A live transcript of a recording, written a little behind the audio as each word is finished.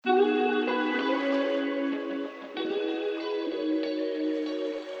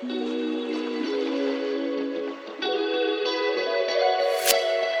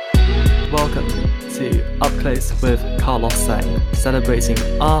Up Close with Carlos Sang, celebrating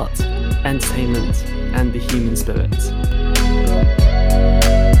art, entertainment, and the human spirit.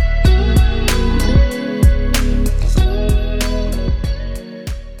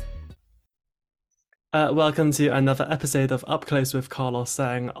 Welcome to another episode of Up Close with Carlos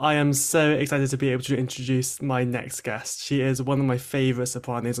Sang. I am so excited to be able to introduce my next guest. She is one of my favourite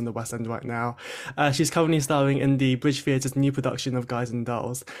sopranos on the West End right now. She's currently starring in the Bridge Theatre's new production of Guys and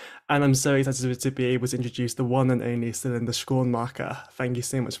Dolls. And I'm so excited to be able to introduce the one and only Celinde Schoenmaker. Thank you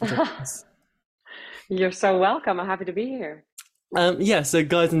so much for joining us. You're so welcome. I'm happy to be here. So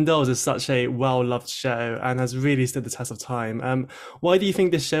Guys and Dolls is such a well-loved show and has really stood the test of time. Why do you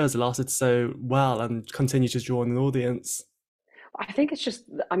think this show has lasted so well and continues to draw an audience? I think it's just,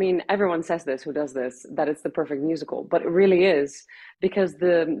 everyone says this who does this, that it's the perfect musical, but it really is because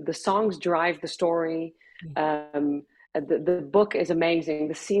the songs drive the story. The book is amazing.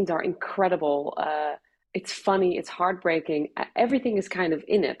 The scenes are incredible. It's funny. It's heartbreaking. Everything is kind of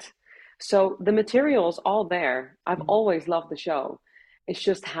in it. So the material's all there. I've always loved the show. It's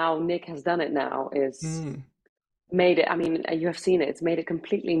just how Nick has done it now is made it, you have seen it, it's made it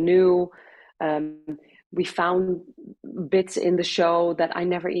completely new. We found bits in the show that I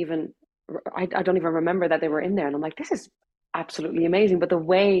don't even remember that they were in there. And I'm like, this is absolutely amazing. But the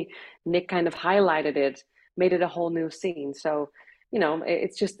way Nick kind of highlighted it, made it a whole new scene. So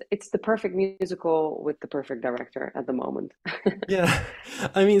it's the perfect musical with the perfect director at the moment. Yeah.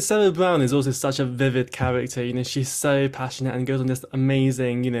 Sarah Brown is also such a vivid character. She's so passionate and goes on this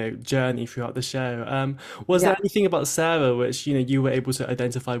amazing, journey throughout the show. Was there anything about Sarah which, you were able to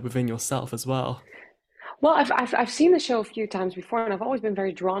identify within yourself as well? Well, I've seen the show a few times before, and I've always been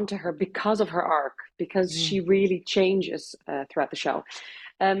very drawn to her because of her arc, because she really changes throughout the show.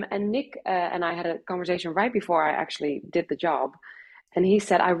 And Nick and I had a conversation right before I actually did the job. And he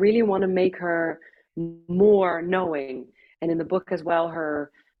said, I really want to make her more knowing. And in the book as well, her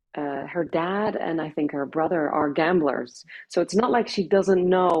dad and I think her brother are gamblers. So it's not like she doesn't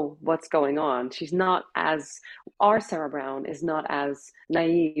know what's going on. Our Sarah Brown is not as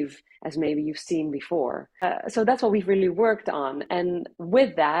naive as maybe you've seen before. So that's what we've really worked on. And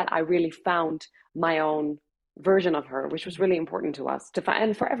with that, I really found my own version of her, which was really important to us to find,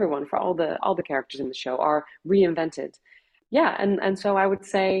 and for everyone, for all the characters in the show are reinvented. Yeah, and so I would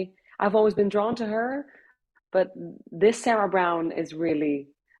say I've always been drawn to her, but this Sarah Brown is really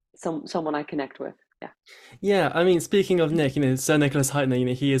someone I connect with. Yeah. Yeah, speaking of Nick, Sir Nicholas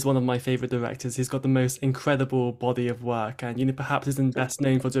Hytner, he is one of my favorite directors. He's got the most incredible body of work and, perhaps isn't best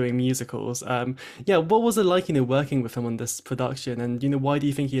known for doing musicals. What was it like, working with him on this production? And, why do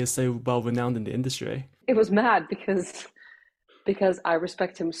you think he is so well renowned in the industry? It was mad because I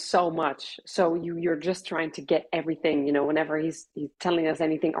respect him so much. So you're just trying to get everything, whenever he's telling us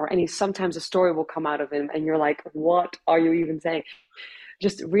anything or sometimes a story will come out of him and you're like, what are you even saying?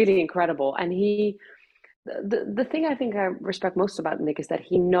 Just really incredible. And the thing I think I respect most about Nick is that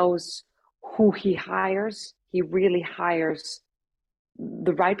he knows who he hires. He really hires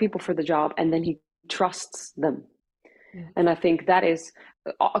the right people for the job and then he trusts them. Yeah. And I think that is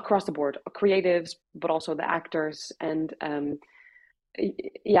across the board, creatives, but also the actors. And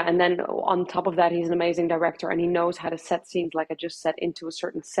and then on top of that, he's an amazing director and he knows how to set scenes, like I just said, into a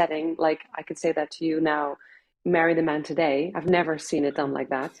certain setting. Like I could say that to you now, Marry the Man Today. I've never seen it done like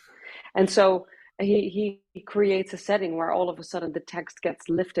that. And so he creates a setting where all of a sudden the text gets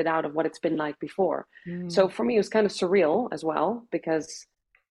lifted out of what it's been like before. So for me, it was kind of surreal as well, because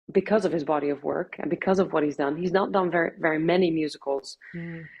of his body of work and because of what he's done. He's not done very, very many musicals,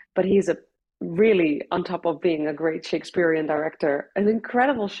 but he's a really, on top of being a great Shakespearean director, an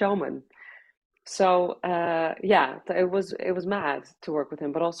incredible showman. So it was mad to work with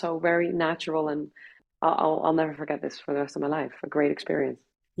him, but also very natural, and I'll never forget this for the rest of my life. A great experience.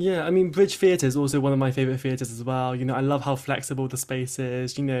 Yeah, Bridge Theatre is also one of my favorite theatres as well. I love how flexible the space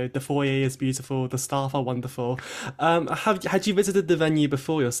is. The foyer is beautiful. The staff are wonderful. Had you visited the venue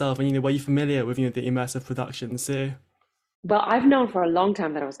before yourself? And were you familiar with the immersive productions too? Well, I've known for a long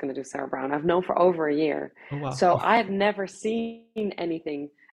time that I was going to do Sarah Brown. I've known for over a year. Oh, wow. So I had never seen anything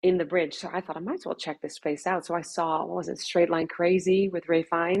in the Bridge. So I thought I might as well check this space out. So I saw, what was it, Straight Line Crazy with Ray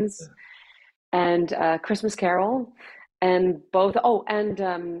Fiennes and Christmas Carol. And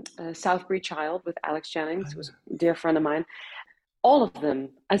Southbury Child with Alex Jennings, who's a dear friend of mine. All of them,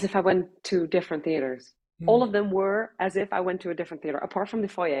 as if I went to different theaters. All of them were as if I went to a different theater. Apart from the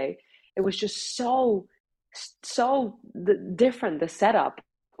foyer, it was just so different, the setup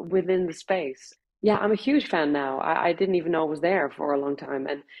within the space. Yeah, I'm a huge fan now. I didn't even know it was there for a long time.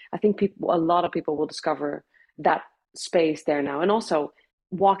 And I think a lot of people will discover that space there now. And also,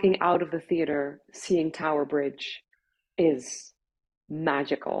 walking out of the theater, seeing Tower Bridge is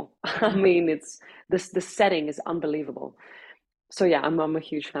magical. I mean, it's this the setting is unbelievable. So yeah, I'm a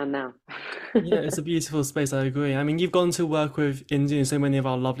huge fan now. Yeah, it's a beautiful space. I agree. I mean, you've gone to work with in so many of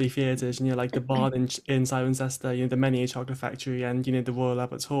our lovely theatres, like the Barn in Cirencester, the Many a Chocolate Factory, and the Royal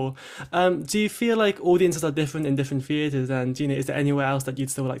Albert Hall. Do you feel like audiences are different in different theatres, and is there anywhere else that you'd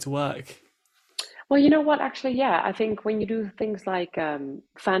still like to work? Well, you know what? Actually, yeah, I think when you do things like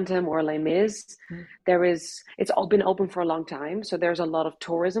Phantom or Les Mis, it's all been open for a long time, so there's a lot of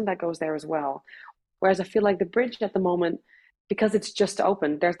tourism that goes there as well. Whereas I feel like the Bridge at the moment, because it's just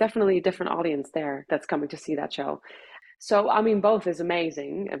open, there's definitely a different audience there that's coming to see that show. So, I mean, both is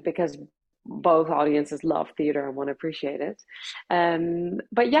amazing because both audiences love theater and want to appreciate it.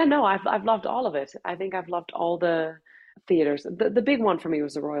 But yeah, no, I've loved all of it. I think I've loved all the theaters. The big one for me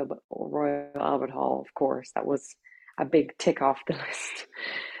was the Royal Albert Hall, of course. That was a big tick off the list.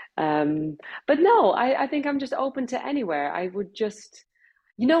 But no, I think I'm just open to anywhere. I would just,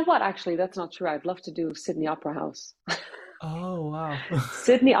 you know what? Actually, that's not true. I'd love to do Sydney Opera House. Oh, wow.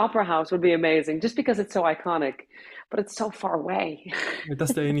 Sydney Opera House would be amazing, just because it's so iconic, but it's so far away.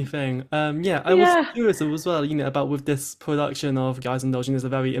 That's the only thing. Yeah, I was Yeah. curious as well, about with this production of Guys and Dolls, it's a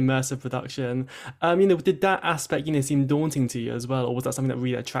very immersive production. Did that aspect, seem daunting to you as well, or was that something that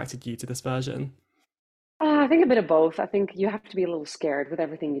really attracted you to this version? I think a bit of both. I think you have to be a little scared with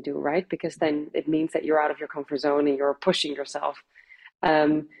everything you do, right? Because then it means that you're out of your comfort zone and you're pushing yourself.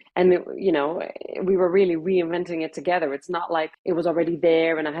 And we were really reinventing it together. It's not like it was already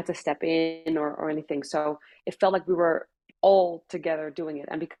there and I had to step in or anything. So it felt like we were all together doing it.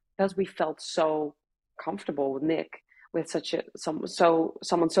 And because we felt so comfortable with Nick, with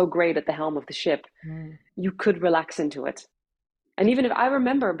someone so great at the helm of the ship, Mm. you could relax into it. And even if I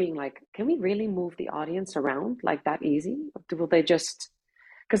remember being like, can we really move the audience around like that easy? Will they just,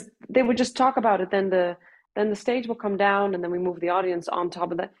 because they would just talk about it, then the stage will come down and then we move the audience on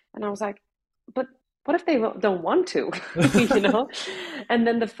top of that. And I was like, but what if they don't want to, you know? And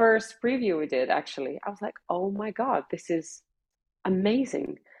then the first preview we did, actually, I was like, oh my God, this is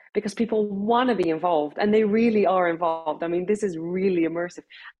amazing because people want to be involved and they really are involved. I mean, this is really immersive.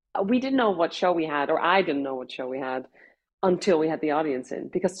 We didn't know what show we had, or I didn't know what show we had until we had the audience in,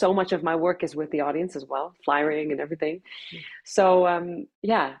 because so much of my work is with the audience as well, flyering and everything. So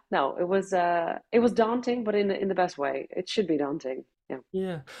yeah, no, it was daunting, but in the best way. It should be daunting. Yeah.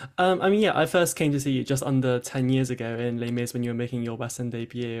 Yeah. I mean, yeah, I first came to see you just under 10 years ago in Les Mis when you were making your West End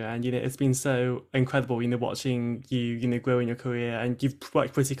debut. And, it's been so incredible, watching you, grow in your career, and you've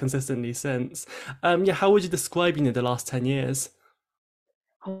worked pretty consistently since. Yeah, how would you describe, the last 10 years?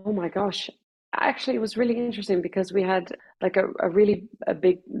 Oh my gosh. Actually, it was really interesting because we had like a really a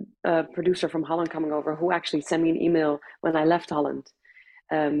big producer from Holland coming over who actually sent me an email when I left Holland,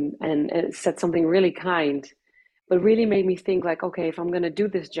 and it said something really kind, but really made me think like, okay, if I'm going to do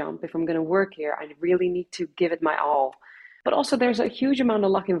this jump, if I'm going to work here, I really need to give it my all. But also, there's a huge amount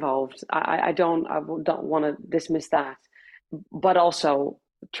of luck involved. I don't want to dismiss that, but also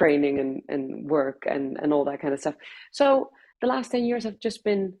training and work and all that kind of stuff. So the last 10 years have just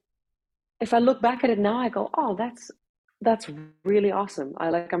been, if I look back at it now, I go, oh, that's really awesome.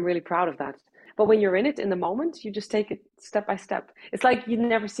 I'm really proud of that. But when you're in it in the moment, you just take it step by step. It's like you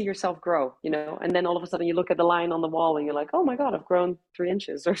never see yourself grow, and then all of a sudden you look at the line on the wall and you're like, oh my God, I've grown 3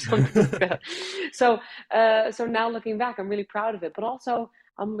 inches or something like that. So now looking back, I'm really proud of it, but also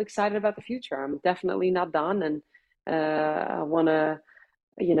I'm excited about the future. I'm definitely not done, and I want to,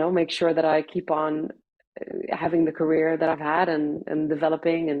 make sure that I keep on having the career that I've had and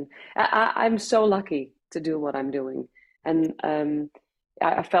developing. And I'm so lucky to do what I'm doing. And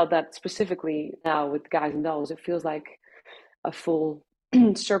I felt that specifically now with Guys and Dolls, it feels like a full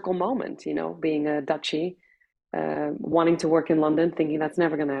circle moment, being a Dutchie, wanting to work in London, thinking that's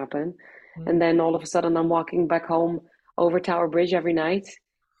never going to happen. And then all of a sudden I'm walking back home over Tower Bridge every night.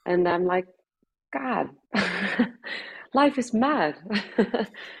 And I'm like, God, life is mad.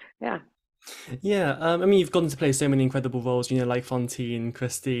 Yeah. Yeah, I mean, you've gotten to play so many incredible roles, like Fantine,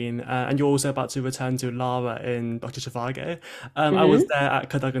 Christine, and you're also about to return to Lara in Doctor Zhivago. I was hmm there at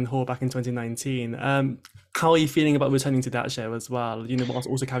Cadogan Hall back in 2019. How are you feeling about returning to that show as well? Whilst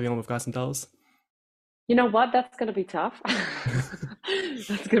also carrying on with Guys and Dolls? You know what? That's going to be tough. That's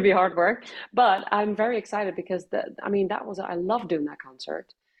going to be hard work. But I'm very excited because I mean, I love doing that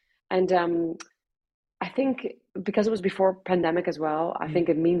concert. And I think because it was before pandemic as well, I think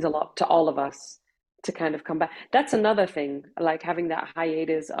it means a lot to all of us to kind of come back. That's another thing, like having that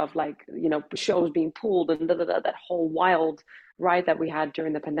hiatus of like, shows being pulled and that whole wild ride that we had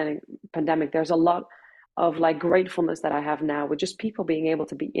during the pandemic. There's a lot of like gratefulness that I have now with just people being able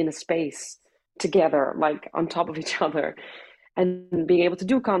to be in a space together, like on top of each other, and being able to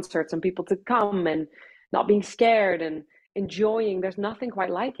do concerts and people to come and not being scared and enjoying. There's nothing quite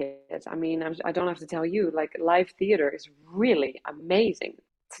like it. I mean, I don't have to tell you, like live theater is really amazing.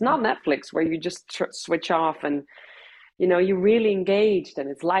 It's not Netflix where you just switch off and you're really engaged and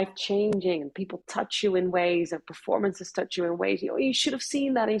it's life changing and people touch you in ways and performances touch you in ways. You should have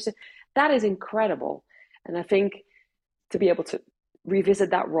seen that. And you said, that is incredible. And I think to be able to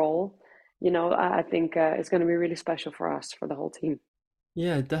revisit that role, I think it's going to be really special for us, for the whole team.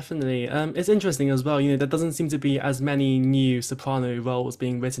 Yeah, definitely. It's interesting as well. There doesn't seem to be as many new soprano roles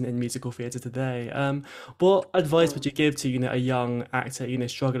being written in musical theatre today. What advice would you give to, a young actor,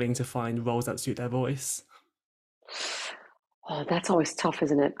 struggling to find roles that suit their voice? Oh, that's always tough,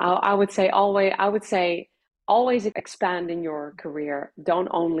 isn't it? I would say always. I would say always expand in your career. Don't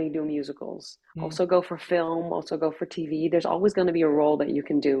only do musicals. Mm. Also go for film. Also go for TV. There's always going to be a role that you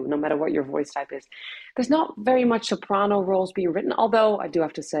can do, no matter what your voice type is. There's not very much soprano roles being written. Although I do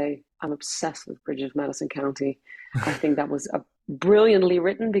have to say, I'm obsessed with Bridget of Madison County. I think that was a brilliantly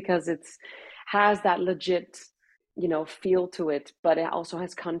written because it's has that legit, feel to it, but it also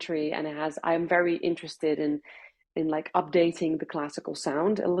has country and it has. I'm very interested in like updating the classical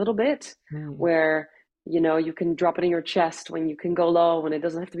sound a little bit, Mm. where you can drop it in your chest when you can go low, and it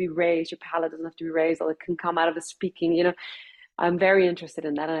doesn't have to be raised, your palate doesn't have to be raised, or it can come out of the speaking. I'm very interested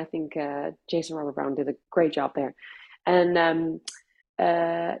in that, and I think Jason Robert Brown did a great job there. And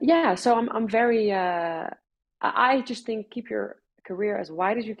yeah, so I'm very I just think keep your career as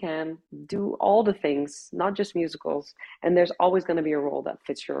wide as you can, do all the things, not just musicals, and there's always going to be a role that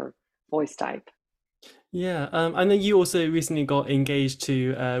fits your voice type. Yeah, I know you also recently got engaged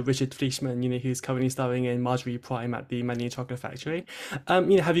to Richard Fleeshman, who's currently starring in Marjorie Prime at the Manny Chocolate Factory.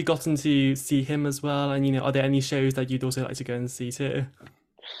 Have you gotten to see him as well? And, are there any shows that you'd also like to go and see too?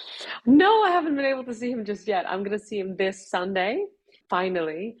 No, I haven't been able to see him just yet. I'm going to see him this Sunday,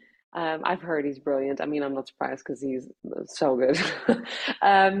 finally. I've heard he's brilliant. I mean, I'm not surprised because he's so good.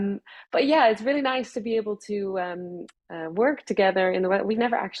 um, but yeah, it's really nice to be able to work together in the West. We've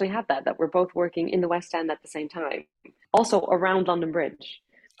never actually had that we're both working in the West End at the same time. Also around London Bridge,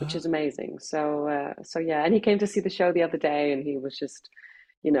 which is amazing. So yeah, and he came to see the show the other day, and he was just,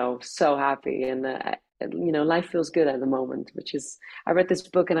 so happy. And life feels good at the moment, which is. I read this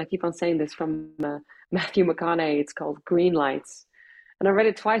book, and I keep on saying this from Matthew McConaughey. It's called Green Lights, and I read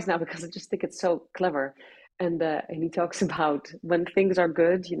it twice now because I just think it's so clever. And he talks about when things are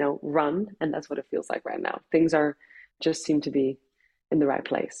good, run, and that's what it feels like right now. Things are just seem to be in the right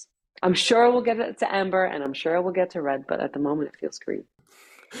place. I'm sure we'll get it to amber, and I'm sure we'll get to red, but at the moment it feels green.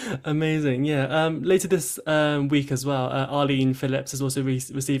 Amazing, yeah. Later this week as well, Arlene Phillips is also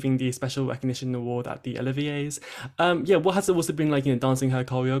receiving the Special Recognition Award at the Olivier's. Yeah, what has it also been like, dancing her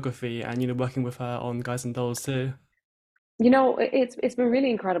choreography and, working with her on Guys and Dolls too? It's been really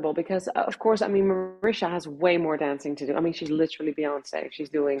incredible because, of course, I mean, Marisha has way more dancing to do. I mean, she's literally Beyonce. She's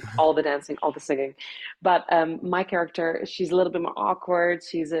doing all the dancing, all the singing. But my character, she's a little bit more awkward.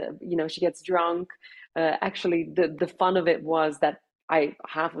 She gets drunk. Actually, the fun of it was that I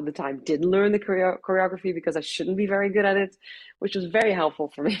half of the time didn't learn the choreography because I shouldn't be very good at it, which was very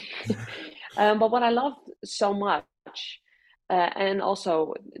helpful for me. But what I loved so much, and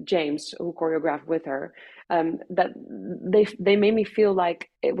also James, who choreographed with her, that they made me feel like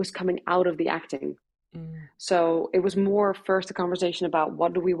it was coming out of the acting. Mm. So it was more first a conversation about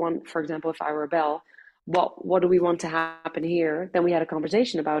what do we want, for example, if I were Belle, what do we want to happen here? Then we had a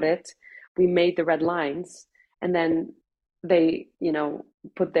conversation about it. We made the red lines, and then they,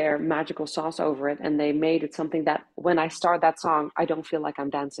 put their magical sauce over it, and they made it something that when I start that song, I don't feel like I'm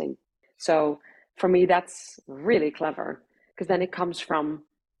dancing. So for me, that's really clever because then it comes from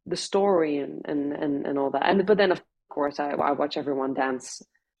the story and all that. And but then of course I watch everyone dance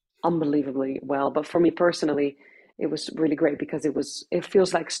unbelievably well. But for me personally, it was really great because it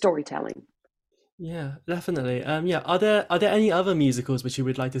feels like storytelling. Yeah, definitely. Yeah, are there any other musicals which you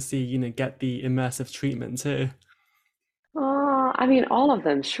would like to see, get the immersive treatment too? I mean, all of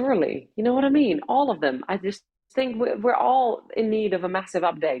them, surely. You know what I mean? All of them. I just think we're all in need of a massive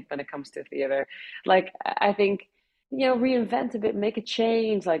update when it comes to theater. Like, I think, reinvent a bit, make a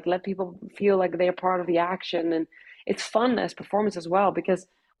change, like let people feel like they're part of the action. And it's fun as performance as well because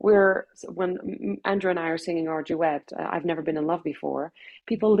when Andrew and I are singing our duet, I've never been in love before,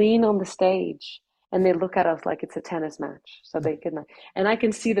 people lean on the stage and they look at us like it's a tennis match. So they can, and I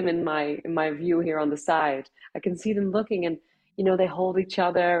can see them in my view here on the side. I can see them looking and, they hold each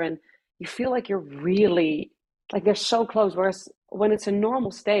other and you feel like you're really, like they're so close. Whereas when it's a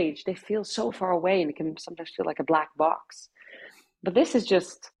normal stage, they feel so far away and it can sometimes feel like a black box. But this is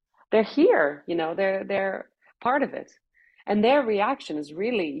just, they're here, they're part of it. And their reaction is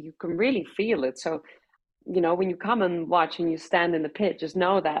really, you can really feel it. So, when you come and watch and you stand in the pit, just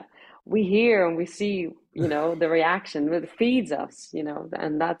know that we hear and we see, the reaction. It feeds us,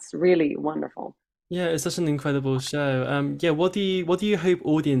 and that's really wonderful. Yeah, it's such an incredible show. Yeah, what do you hope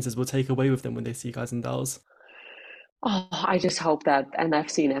audiences will take away with them when they see Guys and Dolls? Oh, I just hope that, and I've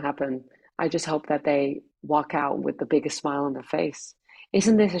seen it happen. I just hope that they walk out with the biggest smile on their face.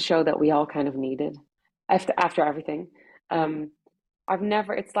 Isn't this a show that we all kind of needed after everything? Um, I've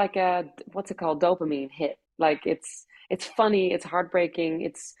never, it's like a, what's it called? Dopamine hit. Like it's funny, it's heartbreaking,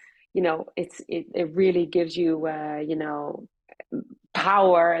 it really gives you,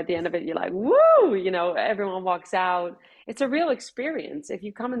 power at the end of it. You're like, woo, everyone walks out. It's a real experience. If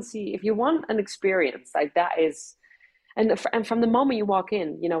you come and see, if you want an experience, like that is, and from the moment you walk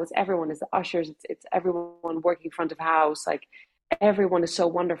in, it's everyone, it's the ushers, it's everyone working front of house, like everyone is so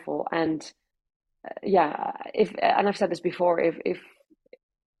wonderful. And yeah, if, and I've said this before, if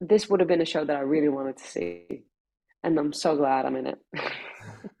this would have been a show that I really wanted to see, and I'm so glad I'm in it.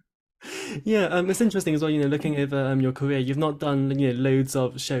 Yeah, it's interesting as well, looking over your career, you've not done, loads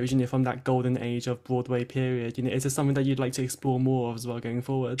of shows, from that golden age of Broadway period. Is this something that you'd like to explore more of as well going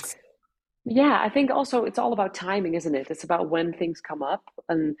forwards? Yeah, I think also it's all about timing, isn't it? It's about when things come up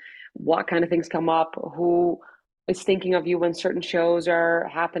and what kind of things come up, who is thinking of you when certain shows are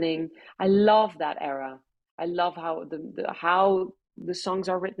happening. I love that era. I love how the songs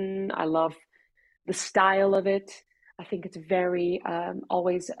are written. I love the style of it. I think it's very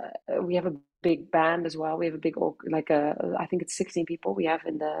always. We have a big band as well. We have a big like I think it's 16 people we have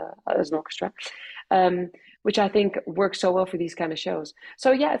in the as an orchestra, um, which I think works so well for these kind of shows.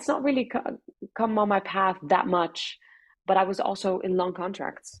 So yeah, it's not really come on my path that much, but I was also in long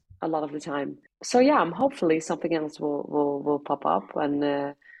contracts a lot of the time. So yeah, I'm hopefully something else will pop up and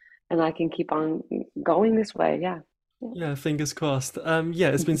I can keep on going this way. Yeah, yeah, Yeah, fingers crossed. Yeah,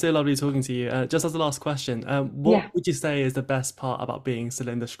 it's been so lovely talking to you. Just as a last question, what yeah. would you say is the best part about being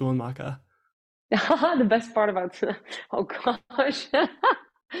Celinde Schoenmaker? The best part about, oh gosh,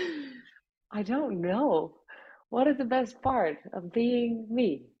 I don't know. What is the best part of being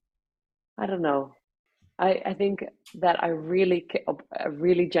me? I don't know. I think that I really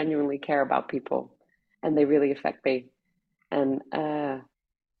genuinely care about people, and they really affect me. And I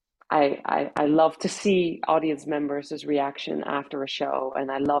love to see audience members' reaction after a show,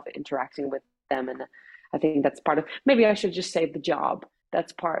 and I love interacting with them. And I think that's part of, maybe I should just say the job.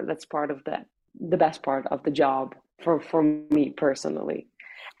 That's part of the best part of the job for me personally.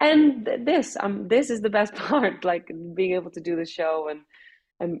 And this is the best part, like being able to do the show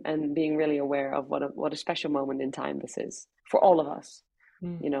and being really aware of what a special moment in time this is for all of us.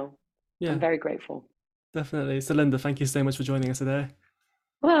 Mm, You know, I'm yeah, very grateful. definitely. Celinde, thank you so much for joining us today.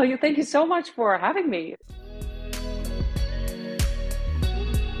 Well, you thank you so much for having me.